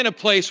may be in a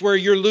place where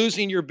you're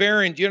losing your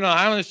bearings. You know,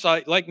 I was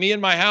like me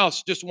in my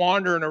house, just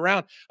wandering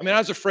around. I mean, I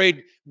was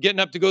afraid getting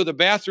up to go to the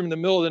bathroom in the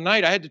middle of the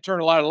night. I had to turn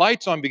a lot of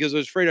lights on because I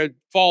was afraid I'd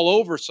fall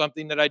over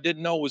something that I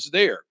didn't know was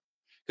there.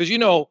 Because, you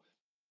know,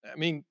 I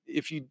mean,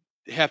 if you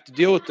have to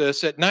deal with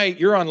this at night,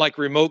 you're on like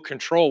remote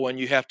control when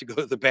you have to go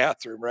to the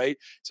bathroom, right?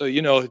 So,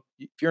 you know,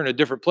 if you're in a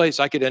different place,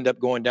 I could end up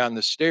going down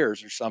the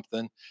stairs or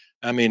something.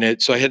 I mean,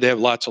 so I had to have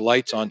lots of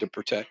lights on to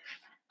protect.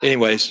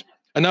 Anyways,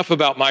 enough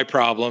about my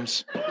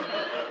problems.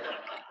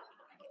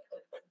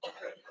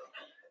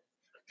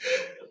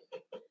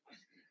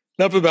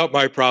 Enough about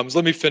my problems.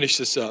 Let me finish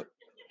this up.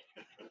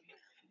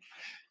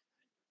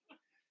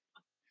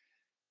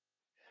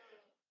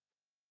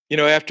 You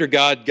know, after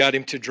God got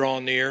him to draw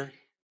near,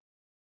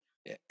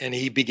 and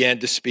he began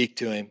to speak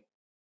to him,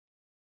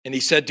 and he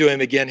said to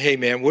him again, hey,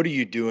 man, what are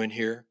you doing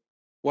here?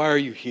 Why are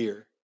you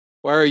here?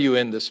 Why are you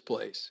in this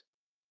place?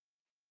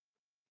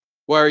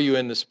 Why are you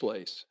in this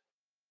place?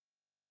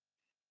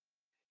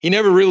 He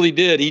never really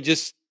did. He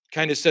just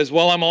kind of says,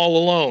 well, I'm all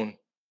alone.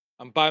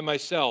 I'm by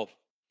myself.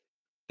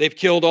 They've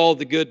killed all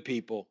the good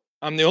people.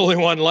 I'm the only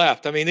one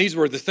left. I mean, these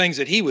were the things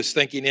that he was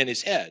thinking in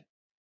his head.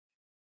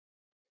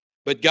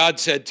 But God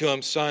said to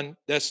him, son,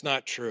 that's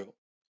not true.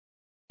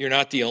 You're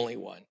not the only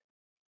one.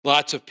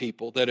 Lots of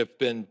people that have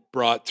been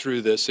brought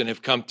through this and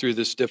have come through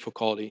this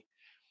difficulty.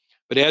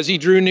 But as he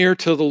drew near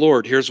to the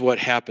Lord, here's what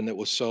happened that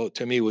was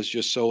to me was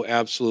just so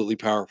absolutely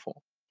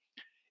powerful.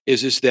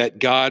 is that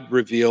God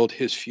revealed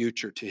his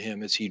future to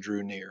him as he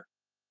drew near.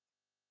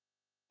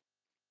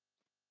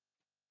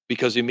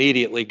 Because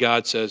immediately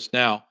God says,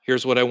 now,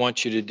 here's what I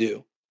want you to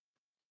do.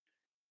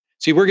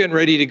 See, we're getting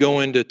ready to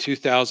go into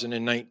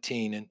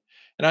 2019, and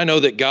I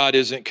know that God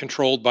isn't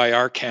controlled by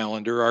our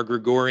calendar, our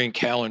Gregorian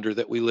calendar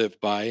that we live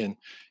by,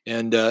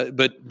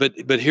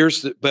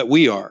 but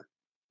we are.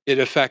 It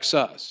affects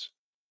us.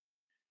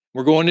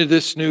 We're going into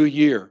this new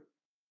year.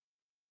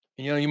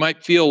 And, you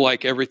might feel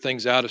like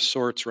everything's out of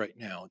sorts right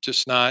now,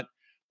 just not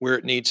where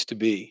it needs to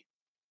be.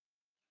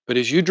 But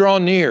as you draw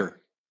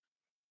near,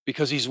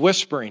 because he's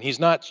whispering, he's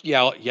not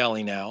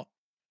yelling out,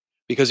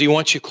 because he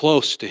wants you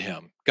close to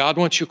him. God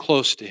wants you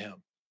close to him.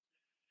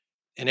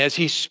 And as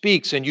he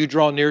speaks and you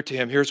draw near to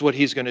him, here's what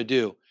he's going to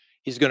do.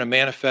 He's going to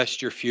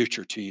manifest your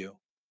future to you.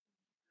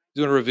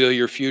 He's going to reveal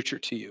your future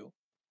to you.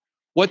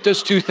 What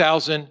does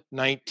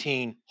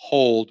 2019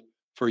 hold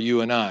for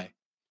you and I?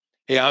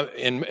 Hey,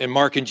 and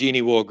Mark and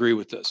Jeannie will agree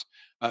with this,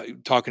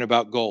 talking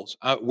about goals.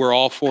 We're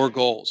all for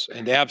goals.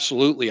 And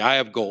absolutely, I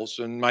have goals,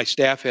 and my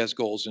staff has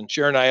goals, and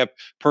Sharon and I have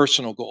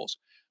personal goals.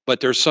 But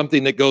there's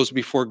something that goes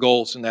before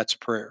goals, and that's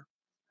prayer.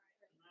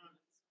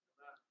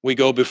 We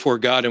go before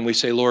God and we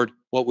say, Lord,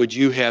 what would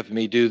you have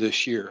me do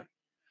this year?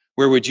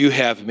 Where would you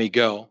have me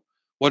go?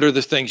 What are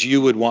the things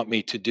you would want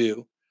me to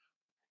do?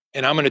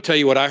 And I'm going to tell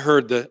you what I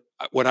heard the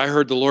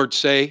Lord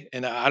say,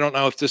 and I don't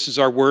know if this is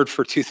our word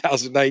for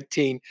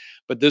 2019,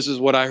 but this is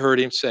what I heard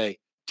him say.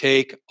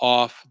 Take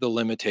off the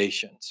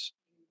limitations.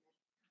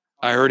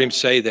 I heard him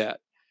say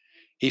that.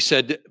 He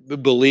said,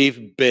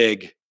 believe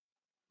big.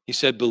 He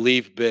said,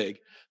 believe big.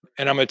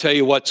 And I'm going to tell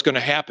you what's going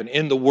to happen.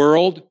 In the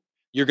world,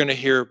 you're going to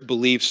hear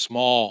believe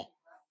small.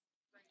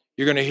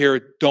 You're going to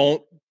hear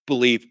don't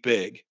believe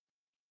big.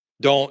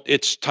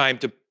 It's time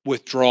to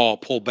withdraw,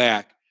 pull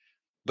back.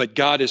 But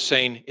God is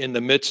saying in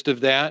the midst of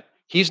that,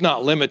 he's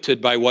not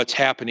limited by what's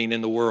happening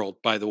in the world,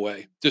 by the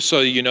way. Just so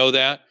you know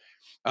that,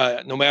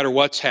 no matter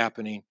what's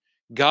happening,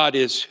 God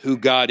is who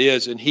God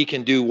is, and he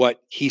can do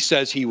what he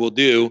says he will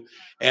do.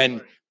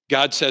 And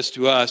God says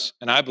to us,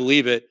 and I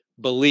believe it,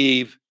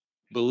 believe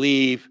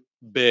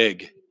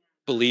big.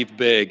 Believe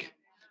big.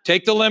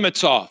 Take the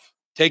limits off.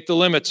 Take the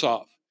limits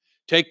off.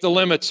 Take the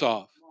limits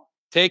off.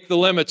 Take the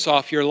limits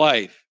off your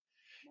life.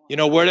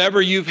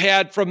 Whatever you've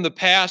had from the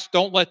past,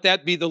 don't let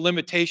that be the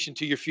limitation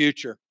to your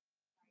future.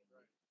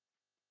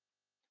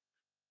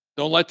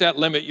 Don't let that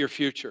limit your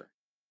future.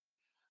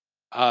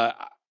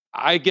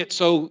 I get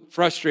so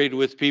frustrated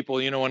with people,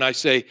 when I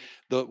say,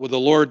 the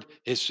Lord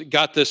has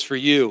got this for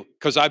you,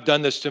 because I've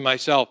done this to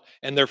myself,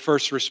 and their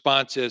first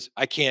response is,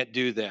 I can't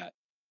do that.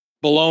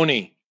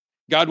 Baloney.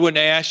 God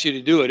wouldn't ask you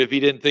to do it if he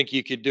didn't think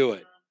you could do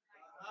it.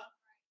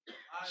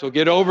 So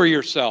get over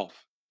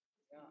yourself.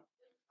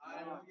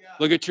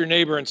 Look at your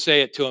neighbor and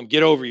say it to him.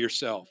 Get over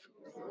yourself.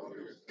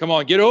 Come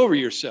on, get over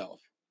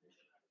yourself.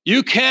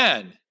 You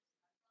can.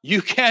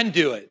 You can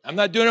do it. I'm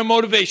not doing a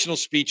motivational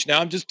speech now.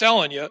 I'm just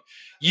telling you,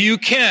 you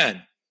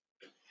can.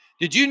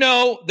 Did you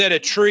know that a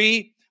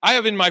tree, I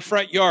have in my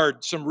front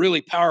yard some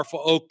really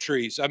powerful oak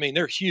trees. I mean,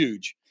 they're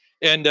huge.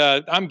 And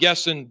I'm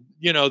guessing,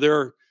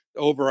 they're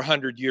over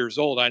 100 years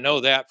old. I know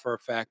that for a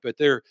fact, but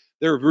they're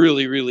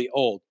really, really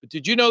old. But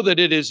did you know that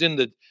it is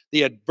in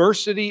the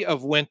adversity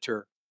of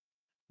winter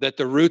that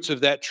the roots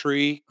of that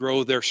tree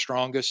grow their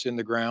strongest in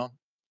the ground?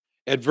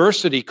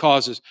 Adversity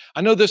causes.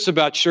 I know this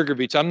about sugar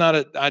beets.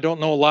 I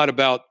don't know a lot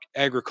about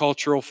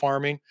agricultural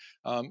farming,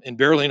 and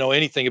barely know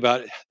anything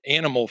about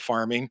animal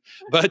farming,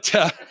 but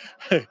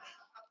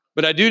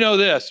but I do know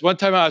this. One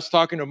time I was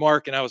talking to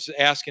Mark and I was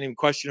asking him a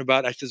question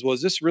about it. I says, well,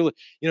 is this really,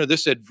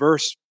 this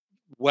adverse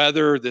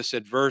weather, this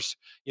adverse,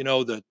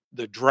 the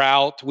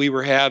drought we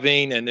were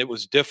having, and it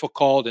was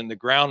difficult and the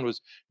ground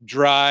was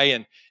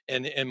dry,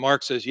 and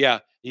Mark says, yeah.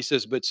 He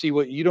says, but see,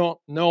 what you don't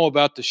know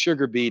about the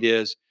sugar beet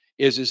is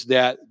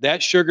that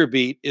sugar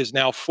beet is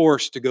now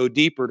forced to go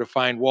deeper to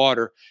find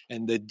water,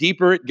 and the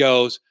deeper it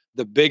goes,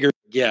 the bigger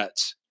it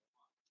gets.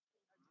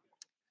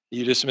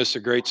 You just missed a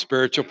great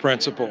spiritual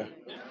principle.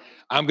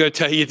 I'm going to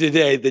tell you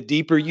today, the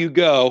deeper you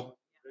go,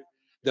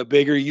 the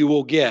bigger you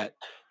will get.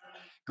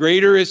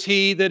 Greater is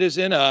he that is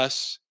in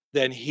us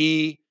than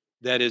he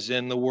that is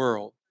in the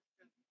world.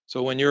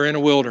 So when you're in a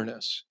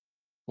wilderness,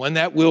 when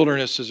that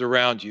wilderness is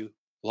around you,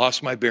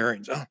 lost my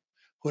bearings. Oh,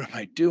 what am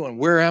I doing?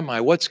 Where am I?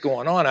 What's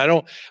going on?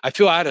 I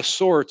feel out of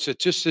sorts. It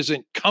just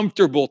isn't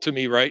comfortable to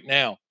me right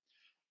now.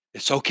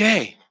 It's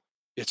okay.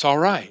 It's all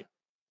right.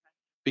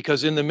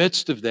 Because in the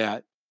midst of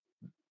that,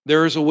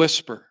 there is a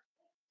whisper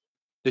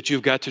that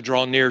you've got to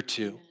draw near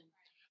to.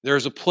 There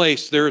is a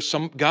place,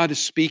 God is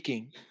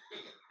speaking.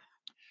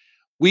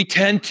 We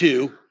tend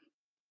to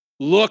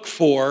look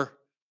for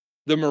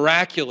the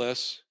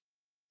miraculous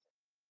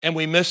and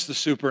we miss the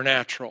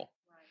supernatural.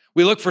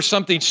 We look for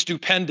something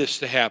stupendous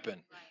to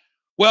happen.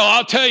 Well,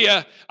 I'll tell you,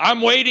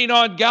 I'm waiting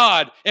on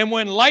God. And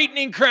when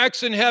lightning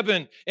cracks in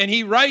heaven and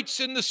he writes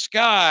in the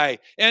sky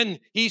and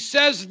he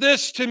says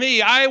this to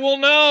me, I will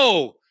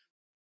know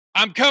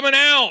I'm coming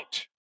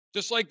out.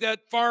 Just like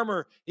that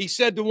farmer, he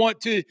said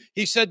to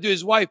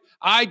his wife,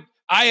 I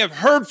I have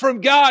heard from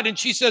God. And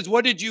she says,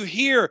 what did you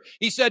hear?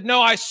 He said, no,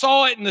 I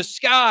saw it in the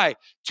sky.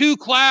 Two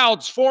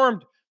clouds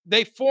formed.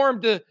 They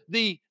formed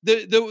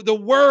the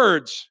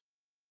words,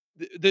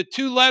 the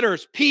two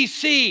letters,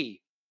 PC.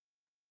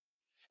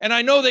 And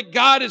I know that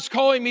God is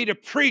calling me to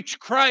preach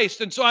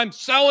Christ. And so I'm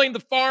selling the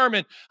farm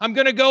and I'm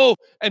going to go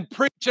and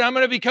preach and I'm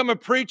going to become a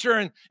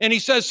preacher. And he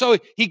says, so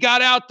he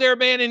got out there,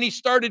 man, and he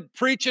started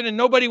preaching and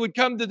nobody would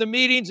come to the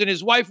meetings. And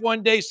his wife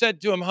one day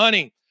said to him,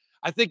 honey,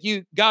 I think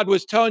God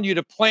was telling you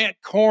to plant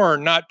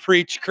corn, not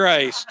preach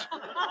Christ.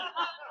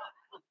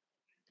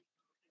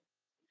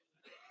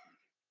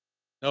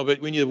 No,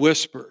 but when you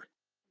whisper,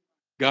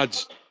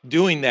 God's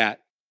doing that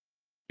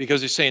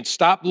because he's saying,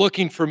 stop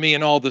looking for me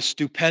in all the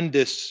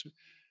stupendous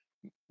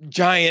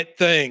giant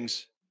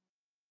things.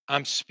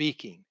 I'm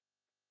speaking.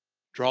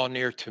 Draw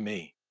near to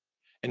me.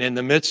 And in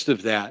the midst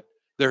of that,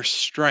 there's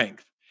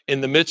strength. In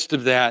the midst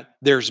of that,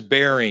 there's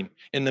bearing.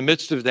 In the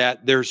midst of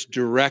that, there's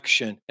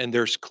direction and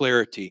there's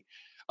clarity.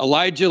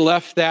 Elijah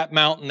left that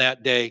mountain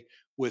that day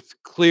with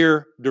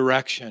clear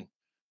direction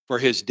for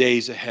his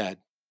days ahead.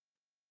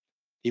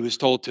 He was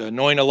told to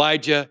anoint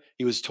Elijah.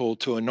 He was told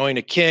to anoint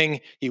a king.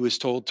 He was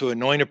told to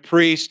anoint a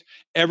priest.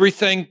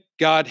 Everything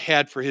God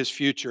had for his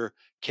future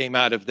came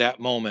out of that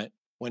moment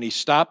when he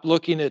stopped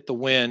looking at the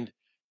wind,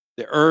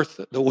 the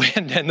earth, the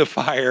wind and the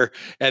fire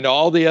and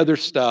all the other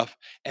stuff,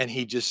 and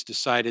he just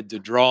decided to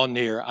draw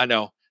near. I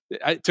know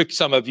it took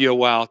some of you a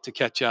while to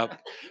catch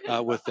up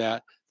with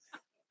that.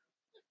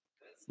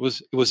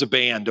 It was a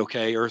band,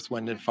 okay, Earth,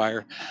 Wind, and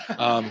Fire.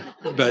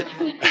 But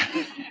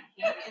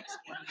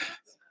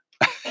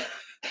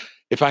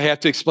if I have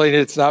to explain it,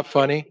 it's not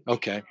funny?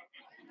 Okay.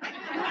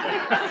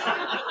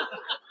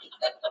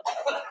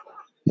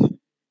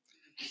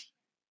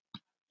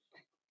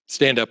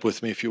 Stand up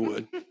with me if you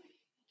would.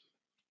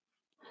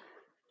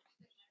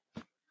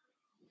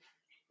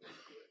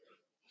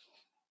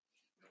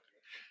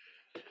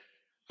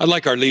 I'd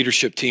like our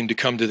leadership team to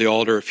come to the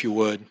altar if you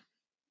would.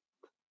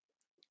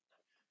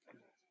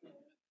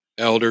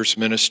 Elders,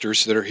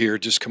 ministers that are here,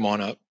 just come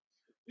on up.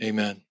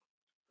 Amen.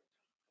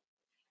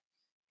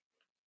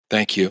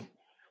 Thank you.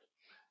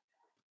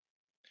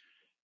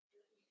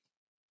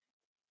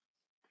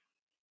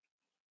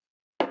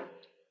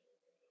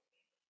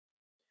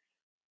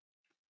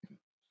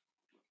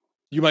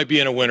 You might be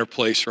in a winter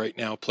place right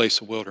now, a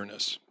place of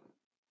wilderness.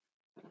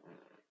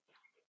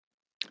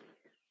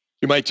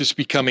 You might just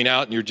be coming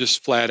out and you're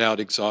just flat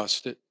out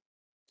exhausted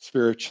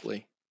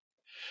spiritually.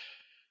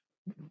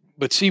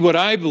 But see, what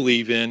I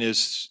believe in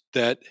is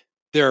that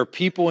there are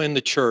people in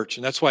the church,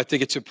 and that's why I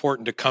think it's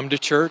important to come to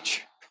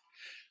church,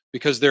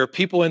 because there are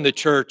people in the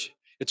church.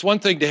 It's one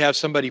thing to have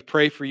somebody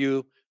pray for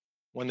you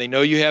when they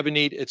know you have a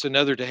need. It's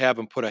another to have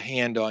them put a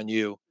hand on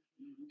you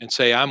and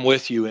say, I'm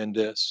with you in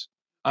this.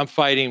 I'm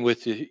fighting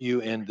with you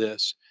in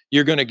this.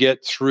 You're going to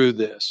get through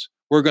this.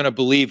 We're going to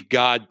believe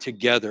God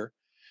together.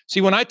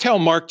 See, when I tell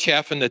Mark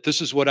Chaffin that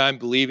this is what I'm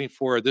believing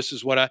for, or this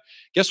is what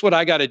guess what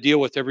I got to deal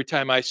with every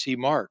time I see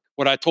Mark?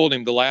 What I told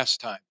him the last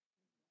time.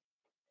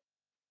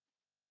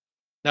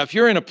 Now, if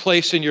you're in a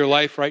place in your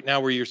life right now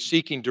where you're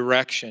seeking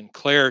direction,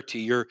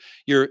 clarity,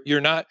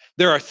 you're not,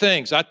 there are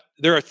things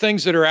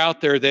that are out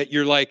there that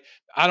you're like,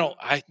 I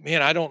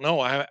don't know.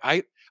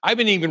 I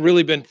haven't even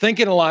really been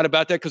thinking a lot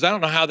about that because I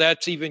don't know how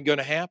that's even going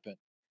to happen.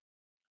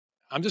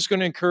 I'm just going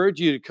to encourage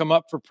you to come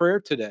up for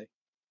prayer today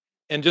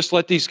and just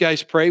let these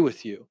guys pray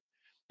with you.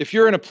 If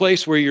you're in a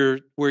place where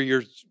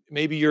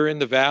maybe you're in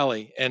the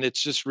valley and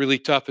it's just really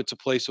tough, it's a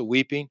place of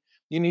weeping,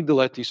 you need to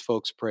let these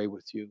folks pray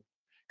with you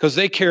because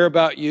they care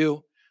about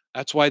you.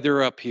 That's why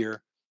they're up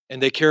here,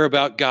 and they care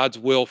about God's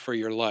will for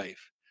your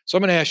life. So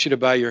I'm going to ask you to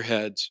bow your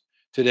heads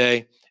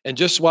today. And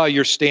just while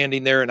you're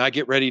standing there and I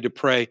get ready to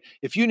pray,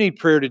 if you need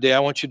prayer today, I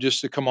want you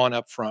just to come on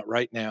up front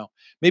right now.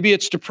 Maybe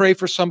it's to pray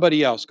for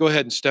somebody else. Go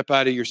ahead and step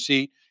out of your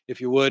seat,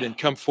 if you would, and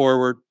come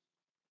forward.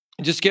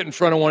 And just get in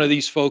front of one of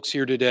these folks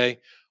here today,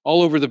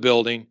 all over the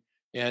building,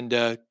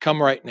 and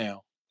come right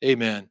now.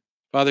 Amen.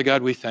 Father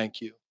God, we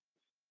thank you.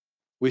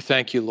 We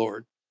thank you,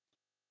 Lord.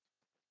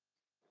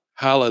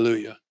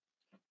 Hallelujah.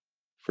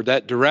 For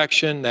that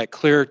direction, that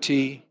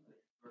clarity,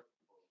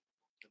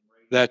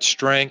 that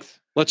strength.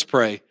 Let's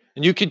pray.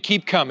 And you can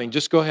keep coming.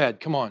 Just go ahead.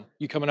 Come on.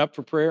 You coming up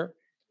for prayer?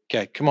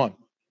 Okay, come on.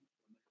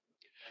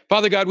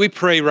 Father God, we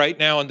pray right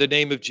now in the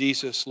name of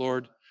Jesus,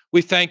 Lord.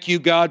 We thank you,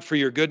 God, for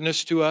your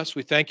goodness to us.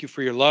 We thank you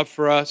for your love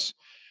for us.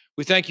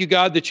 We thank you,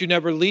 God, that you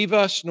never leave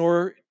us,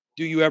 nor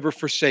do you ever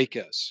forsake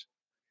us.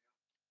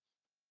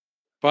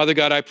 Father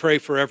God, I pray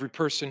for every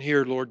person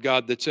here, Lord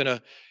God, that's in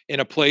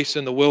a place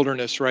in the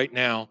wilderness right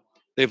now.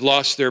 They've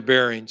lost their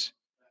bearings.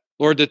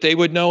 Lord, that they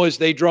would know as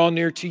they draw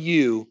near to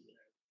you,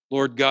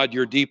 Lord God,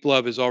 your deep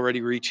love is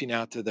already reaching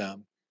out to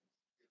them.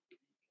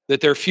 That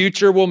their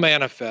future will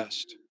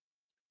manifest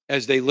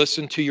as they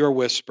listen to your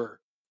whisper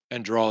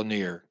and draw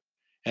near.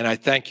 And I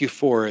thank you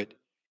for it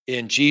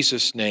in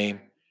Jesus' name.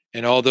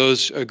 And all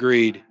those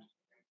agreed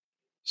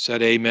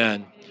said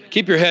amen.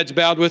 Keep your heads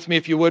bowed with me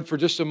if you would for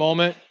just a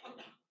moment.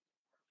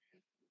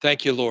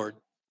 Thank you, Lord.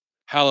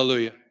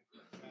 Hallelujah.